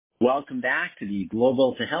Welcome back to the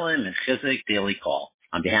Global Tehillim and Chizuk Daily Call.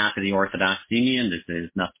 On behalf of the Orthodox Union, this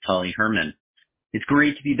is Naftali Herman. It's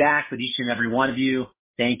great to be back with each and every one of you.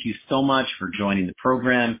 Thank you so much for joining the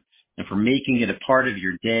program and for making it a part of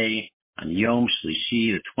your day on Yom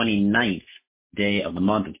Shlishi, the 29th day of the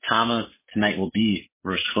month of Tammuz. Tonight will be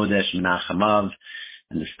Rosh Chodesh Menachem Av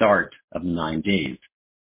and the start of the 9 days.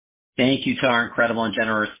 Thank you to our incredible and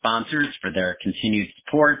generous sponsors for their continued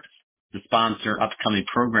support. To sponsor upcoming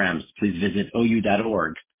programs, please visit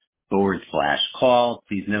ou.org/call.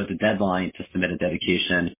 Please note the deadline to submit a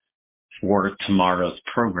dedication for tomorrow's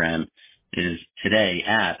program is today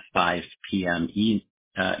at 5 p.m.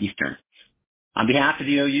 Eastern. On behalf of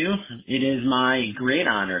the OU, it is my great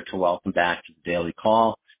honor to welcome back to the Daily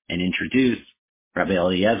Call and introduce Rabbi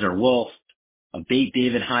Eliezer Wolf of Beit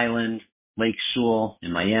David Highland, Lake Shul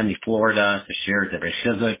in Miami, Florida, to share Devrei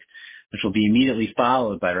Chizuk, which will be immediately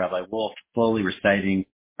followed by Rabbi Wolf slowly reciting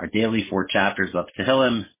our daily 4 chapters of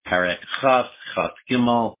Tehillim, Perek Chaf, Chaf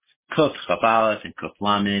Gimel, Kuf Chaf Aleph, and Kuf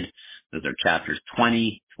Lamed. Those are chapters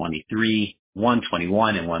 20, 23,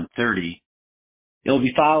 121, and 130. It will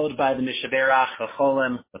be followed by the Mishaberach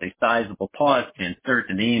HaCholem with a sizable pause to insert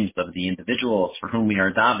the names of the individuals for whom we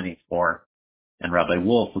are davening for, and Rabbi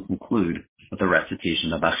Wolf will conclude with a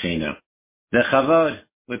recitation of Achenu. Bechavod,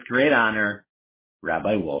 with great honor,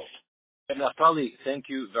 Rabbi Wolf. Naftali, thank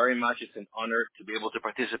you very much. It's an honor to be able to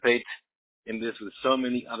participate in this with so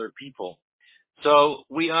many other people. So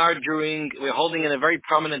we're holding in a very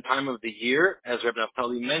prominent time of the year, as Rabbi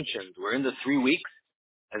Naftali mentioned. We're in the 3 weeks,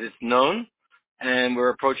 as it's known, and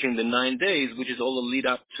we're approaching the 9 days, which is all the lead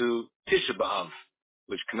up to Tisha B'Av,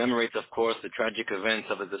 which commemorates, of course, the tragic events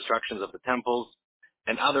of the destructions of the temples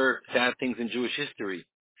and other sad things in Jewish history.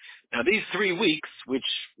 Now, these 3 weeks, which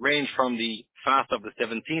range from the fast of the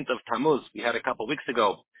 17th of Tammuz we had a couple weeks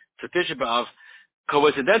ago to Tisha B'Av,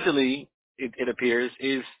 coincidentally, it appears,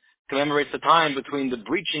 commemorates the time between the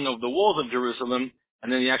breaching of the walls of Jerusalem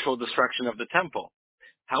and then the actual destruction of the temple.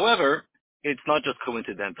 However, it's not just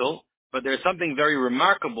coincidental, but there's something very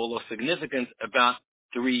remarkable or significant about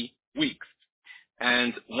 3 weeks.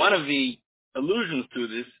 And one of the allusions to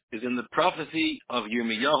this is in the prophecy of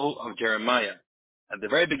Yirmiyahu of Jeremiah. At the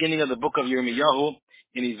very beginning of the book of Yirmiyahu,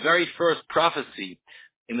 in his very first prophecy,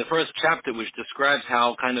 in the first chapter, which describes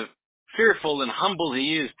how kind of fearful and humble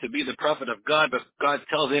he is to be the prophet of God, but God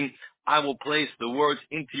tells him, I will place the words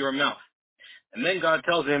into your mouth. And then God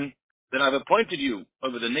tells him that I've appointed you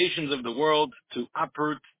over the nations of the world to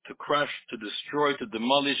uproot, to crush, to destroy, to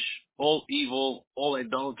demolish all evil, all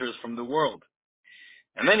idolaters from the world.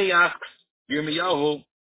 And then he asks Yirmiyahu,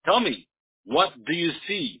 tell me, what do you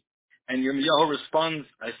see? And Yirmiyahu responds,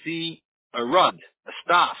 I see a rod, a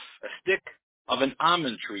staff, a stick of an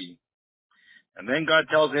almond tree. And then God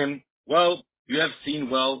tells him, well, you have seen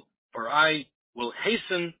well, for I will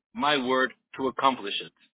hasten my word to accomplish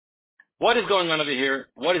it. What is going on over here?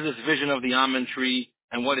 What is this vision of the almond tree,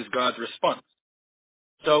 and what is God's response?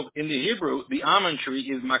 So in the Hebrew, the almond tree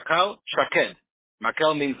is makal shaked.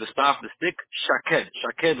 Makal means the staff, the stick. Shaked.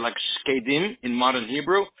 Shaked, like shkedim in modern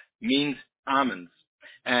Hebrew, means almonds.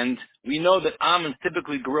 And we know that almonds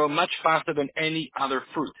typically grow much faster than any other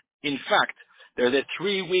fruit. In fact, there's a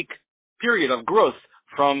 3-week period of growth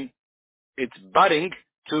from its budding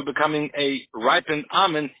to becoming a ripened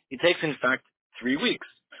almond. It takes, in fact, 3 weeks,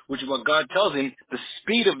 which is what God tells him. The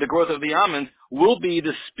speed of the growth of the almond will be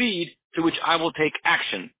the speed to which I will take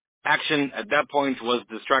action. Action at that point was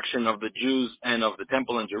destruction of the Jews and of the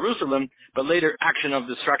temple in Jerusalem, but later action of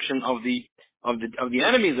destruction of the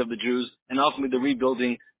enemies of the Jews, and ultimately the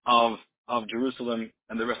rebuilding of Jerusalem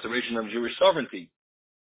and the restoration of Jewish sovereignty.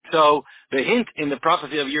 So the hint in the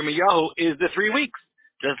prophecy of Yirmiyahu is the 3 weeks,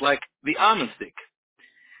 just like the almond stick.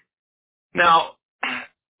 Now,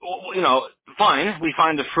 fine, we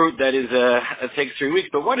find a fruit that it takes 3 weeks,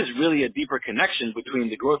 but what is really a deeper connection between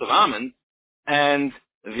the growth of almonds and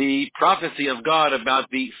the prophecy of God about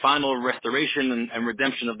the final restoration and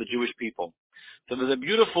redemption of the Jewish people? So there's a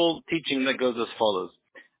beautiful teaching that goes as follows.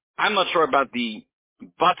 I'm not sure about the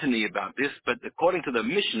botany about this, but according to the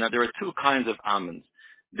Mishnah, there are 2 kinds of almonds.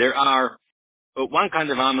 There are one kind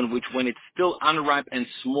of almond which, when it's still unripe and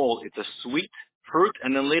small, it's a sweet fruit,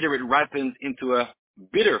 and then later it ripens into a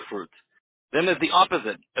bitter fruit. Then there's the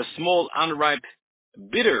opposite, a small, unripe,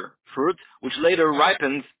 bitter fruit, which later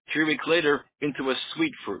ripens 3 weeks later into a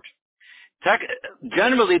sweet fruit.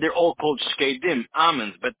 Generally, they're all called shkedim,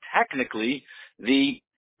 almonds, but technically, the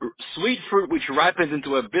sweet fruit which ripens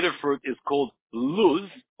into a bitter fruit is called luz,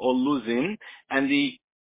 or luzin, and the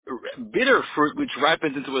bitter fruit which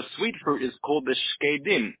ripens into a sweet fruit is called the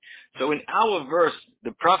shkedim. So in our verse,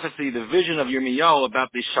 the prophecy, the vision of Yirmiyahu about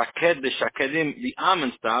the shaked, the shakedim, the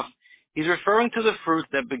almond stuff, he's referring to the fruits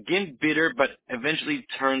that begin bitter but eventually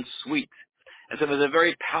turn sweet. And so there's a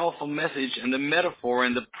very powerful message and the metaphor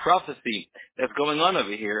and the prophecy that's going on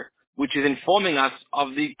over here, which is informing us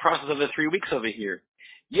of the process of the 3 weeks over here.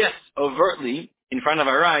 Yes, overtly, in front of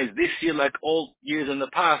our eyes, this year, like all years in the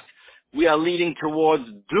past, we are leading towards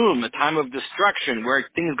doom, a time of destruction, where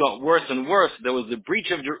things got worse and worse. There was the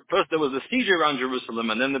breach of, first there was the siege around Jerusalem,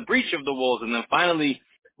 and then the breach of the walls, and then finally,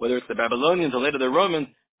 whether it's the Babylonians or later the Romans,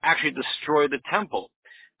 actually destroyed the temple.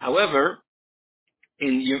 However,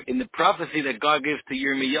 in the prophecy that God gives to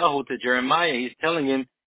Yirmiyahu, to Jeremiah, he's telling him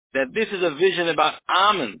that this is a vision about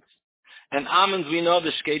almonds. And almonds, we know,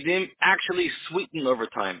 the shkedim, actually sweeten over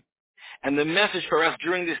time. And the message for us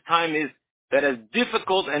during this time is that as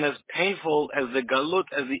difficult and as painful as the galut,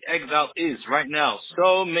 as the exile is right now,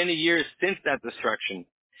 so many years since that destruction,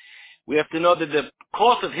 we have to know that the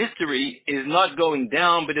course of history is not going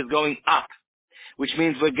down, but is going up, which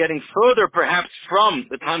means we're getting further perhaps from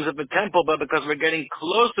the times of the temple, but because we're getting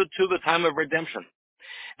closer to the time of redemption.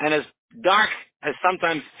 And as dark as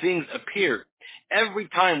sometimes things appear, every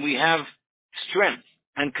time we have strength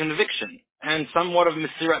and conviction and somewhat of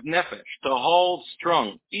mesirat nefesh to hold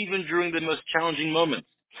strong, even during the most challenging moments,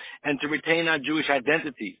 and to retain our Jewish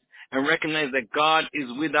identity and recognize that God is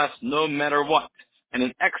with us no matter what, and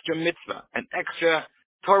an extra mitzvah, an extra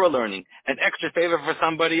Torah learning, an extra favor for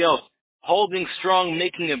somebody else, holding strong,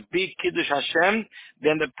 making a big Kiddush Hashem,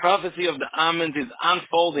 then the prophecy of the almonds is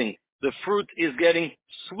unfolding. The fruit is getting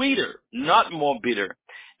sweeter, not more bitter.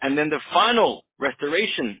 And then the final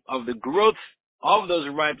restoration of the growth of those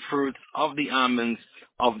ripe fruits, of the almonds,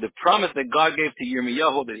 of the promise that God gave to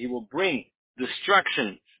Yirmiyahu that he will bring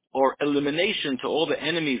destruction or elimination to all the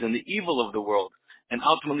enemies and the evil of the world, and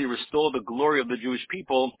ultimately restore the glory of the Jewish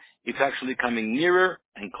people, it's actually coming nearer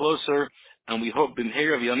and closer. And we hope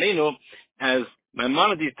b'mheira v'yameinu, as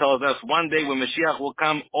Maimonides tells us, one day when Mashiach will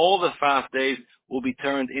come, all the fast days will be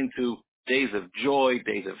turned into days of joy,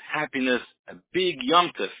 days of happiness, a big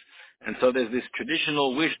Yom Tov. And so there's this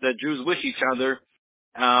traditional wish that Jews wish each other.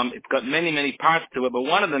 It's got many, many parts to it, but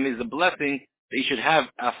one of them is the blessing that you should have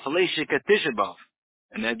a Fleishik Tisha B'Av.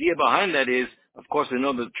 And the idea behind that is, of course, we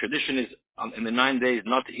know the tradition is in the 9 days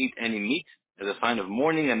not to eat any meat as a sign of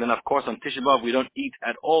mourning, and then, of course, on Tisha B'Av we don't eat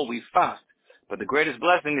at all, we fast. But the greatest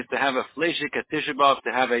blessing is to have a Fleishik Tisha B'Av,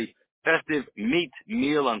 to have a festive meat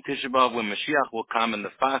meal on Tisha B'Av when Mashiach will come and the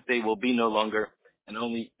fast day will be no longer, and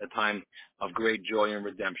only a time of great joy and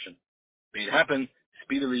redemption. May it happen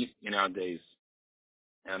speedily in our days.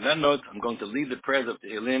 And on that note, I'm going to lead the prayers of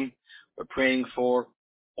Tehillim. We're praying for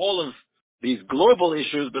all of these global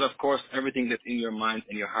issues, but of course everything that's in your mind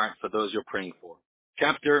and your heart for those you're praying for.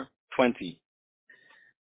 Chapter 20.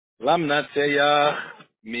 Lamnatseach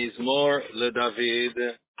Mizmor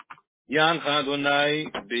LeDavid Yancha Adonai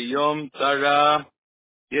Biyom Tzara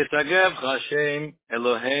Yisagev Hashem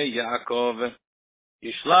Elohei Yaakov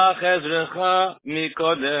Yishlach Ezrecha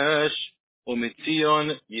Mikodesh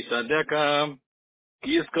Umitzion Yisadeka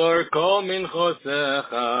Yizkor Kol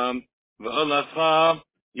Minchosecha V'olascha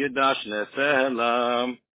Yidash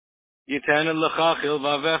Neselam Yiten Lecha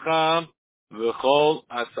Chilvavecha V'chol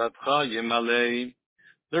Asatcha Yimalei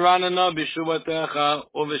L'ranana B'shuvatecha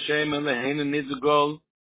U'v'shem Eleheinu Nizgol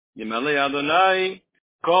Yimalei Adonai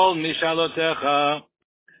Kol Mishalotecha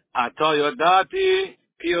Ato Yodati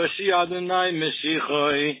Ki Yoshi Adonai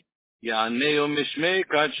Meshichoi Ya'aneu Mishmei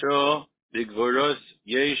Kadsho B'gvoros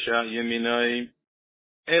Yesha Yeminoi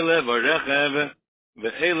Ele V'rechev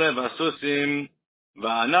Ve'ele V'asusim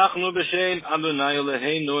V'anachnu B'shem Adonai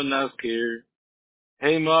Eleheinu Nazkir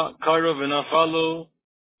Hema Karu V'nafalu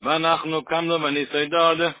V'anachnu Kamnu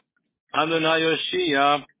V'nisaydad Adonai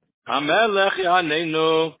Yoshia HaMelech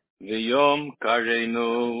Ya'anenu V'yom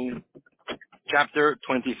Kareinu. Chapter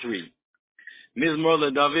 23. Mizmor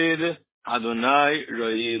LeDavid Adonai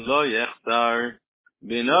Roi Lo Yechsar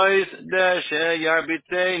B'nois Deshe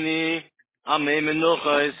Yarbiteni Amei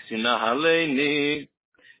Menuchos Sinahaleini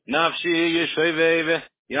Nafshi Yeshovev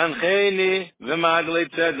Yancheni V'maglei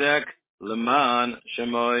Tzedek Leman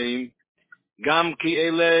Shemoim Gam Ki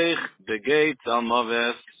Elech Begeit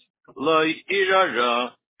Almoves Loi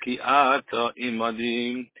Irara Ki Ata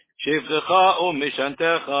Imadim Shivtecha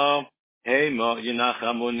U'mishantecha Hema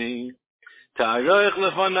Yinachamoni Ta'aroich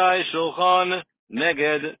Lefanai Shulchan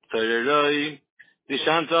Neged Tzareroi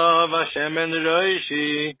Dishanta Vashemen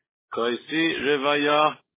Roishi Koisi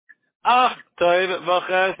Revaya Ach Toiv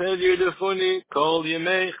V'chesed Yudufuni Kol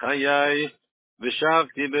Yemei Chayai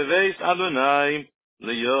V'shavti Beveis Adonai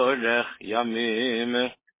liyorech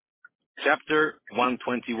yamim. Chapter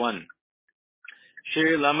 121.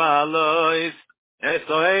 Shir lamalois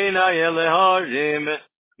esoena yeleharim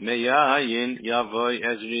meyayin yavoy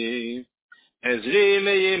Ezri. Ezri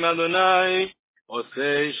meyim Adonai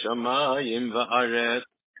osei shamayim va'aret.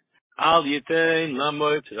 Al yitein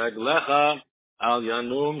lamoit raglecha al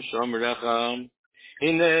yanum shomrecha.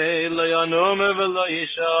 Hine lo yanum v'lo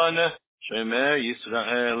yishan shemer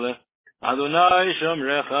Yisrael. Adonai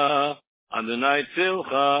shomrecha, Adonai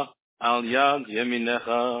tzilcha al yad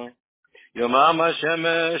yeminecha. Yomam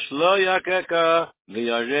hashemesh lo yakeka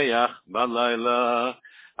v'yareach balayla.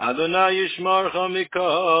 Adonai yishmorcha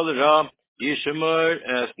mikol ra, yishmor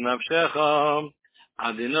es nafshecha.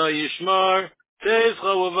 Adonai yishmor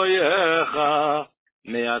teischa uvayecha,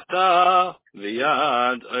 me'ata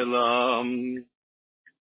v'yad olam.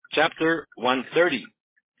 Chapter 130.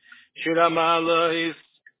 Shira ma'alois,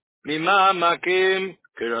 mima makim,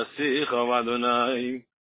 kirasicha Adonai.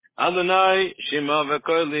 Adonai shima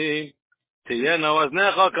v'koli, tiyena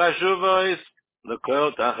waznecha kashuvois,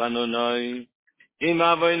 l'kol tachanonai. Im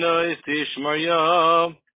avoinois tishmarya,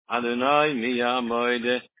 Adonai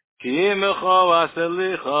miyamoide, ki imecha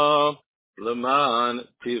vaselicha, l'man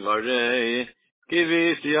tivarei, ki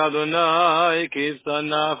visi Adonai, ki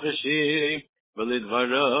nafeshi,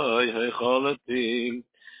 v'lidvaroi hecholati.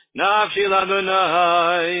 Nafshi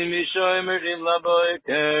l'Adonai, mishomerim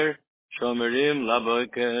laboiker, shomerim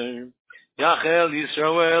laboiker. Yachel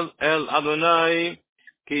Yisrael el Adonai,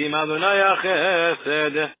 ki im Adonai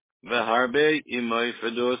achesed, v'harbe imoy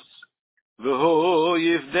fedus, v'hu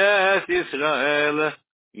yifdes Yisrael,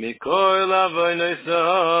 mikol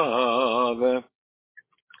avoynosav.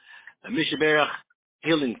 A Mishberach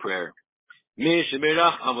healing prayer.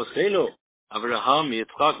 Mishberach Avosenu, Avraham,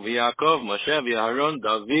 Yitzchak, v'Yaakov, Moshe, v'Aharon,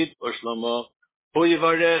 David, Shlomo, hu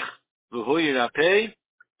yivarech, v'hu yirapei,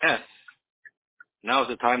 es. Now is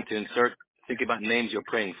the time to insert, think about names you're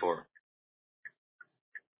praying for.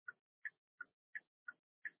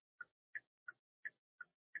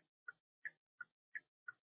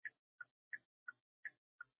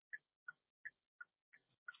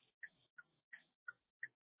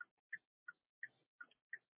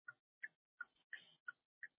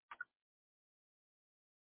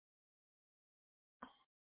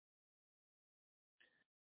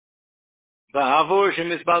 Ba'avur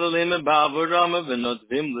shemisbadalim ba'avuram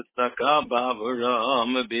v'notvim l'tzaka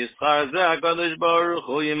ba'avuram b'yischar ze HaKadosh Baruch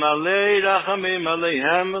Hu yimalei rachamim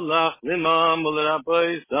aleihem l'achlimam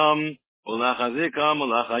u'l'rapoisam u'l'achazikam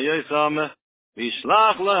u'l'achayoisam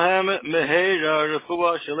v'yishlach lahem meheira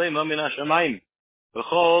refuah shalema min hashamayim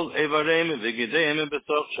v'chol evareim v'gideim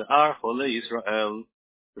b'soch she'ar cholei Yisrael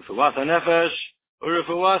refuat hanefesh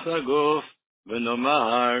u'refuat haguf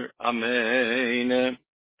v'nomar amen.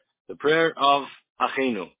 The prayer of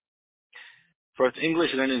Achenu. First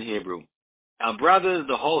English and then in Hebrew. Our brothers,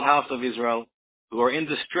 the whole house of Israel, who are in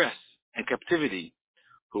distress and captivity,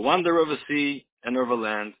 who wander over sea and over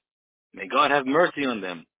land, may God have mercy on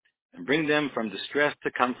them and bring them from distress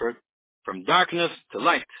to comfort, from darkness to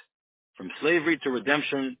light, from slavery to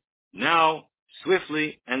redemption, now,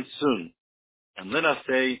 swiftly, and soon. And let us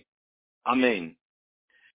say, Amen.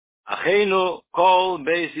 Achenu kol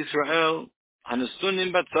beis Yisrael,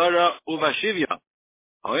 hanesunim batzara ubashivya,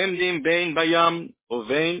 haomdim bein bayam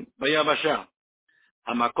uvein bayabasha.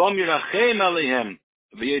 Hamakom yirachem aleihem,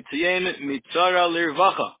 v'yetziem mitzara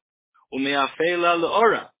lirvacha, umeafela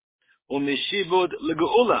leora, umeshibud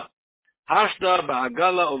legeula, hashda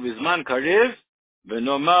ba'agala uvizman karev,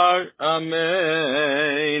 v'nomar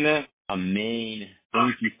amen. Amen.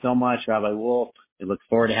 Thank you so much, Rabbi Wolf. I look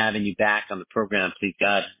forward to having you back on the program, please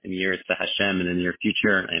God, in the years to Hashem in the near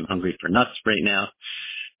future. I am hungry for nuts right now.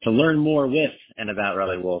 To learn more with and about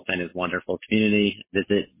Rabbi Wolf and his wonderful community,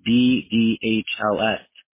 visit BDHLS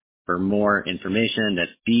for more information.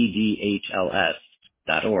 That's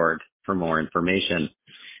BDHLS.org for more information.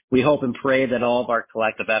 We hope and pray that all of our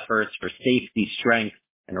collective efforts for safety, strength,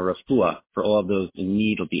 and a refuah for all of those in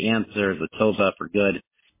need will be answered with tova for good.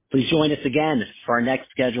 Please join us again for our next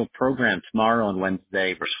scheduled program tomorrow on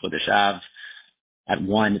Wednesday, Rosh Chodesh Av, at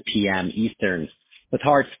 1 p.m. Eastern. With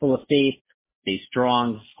hearts full of faith, stay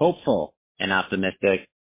strong, hopeful, and optimistic.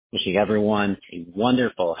 Wishing everyone a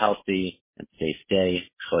wonderful, healthy, and safe day.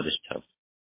 Chodesh Tov.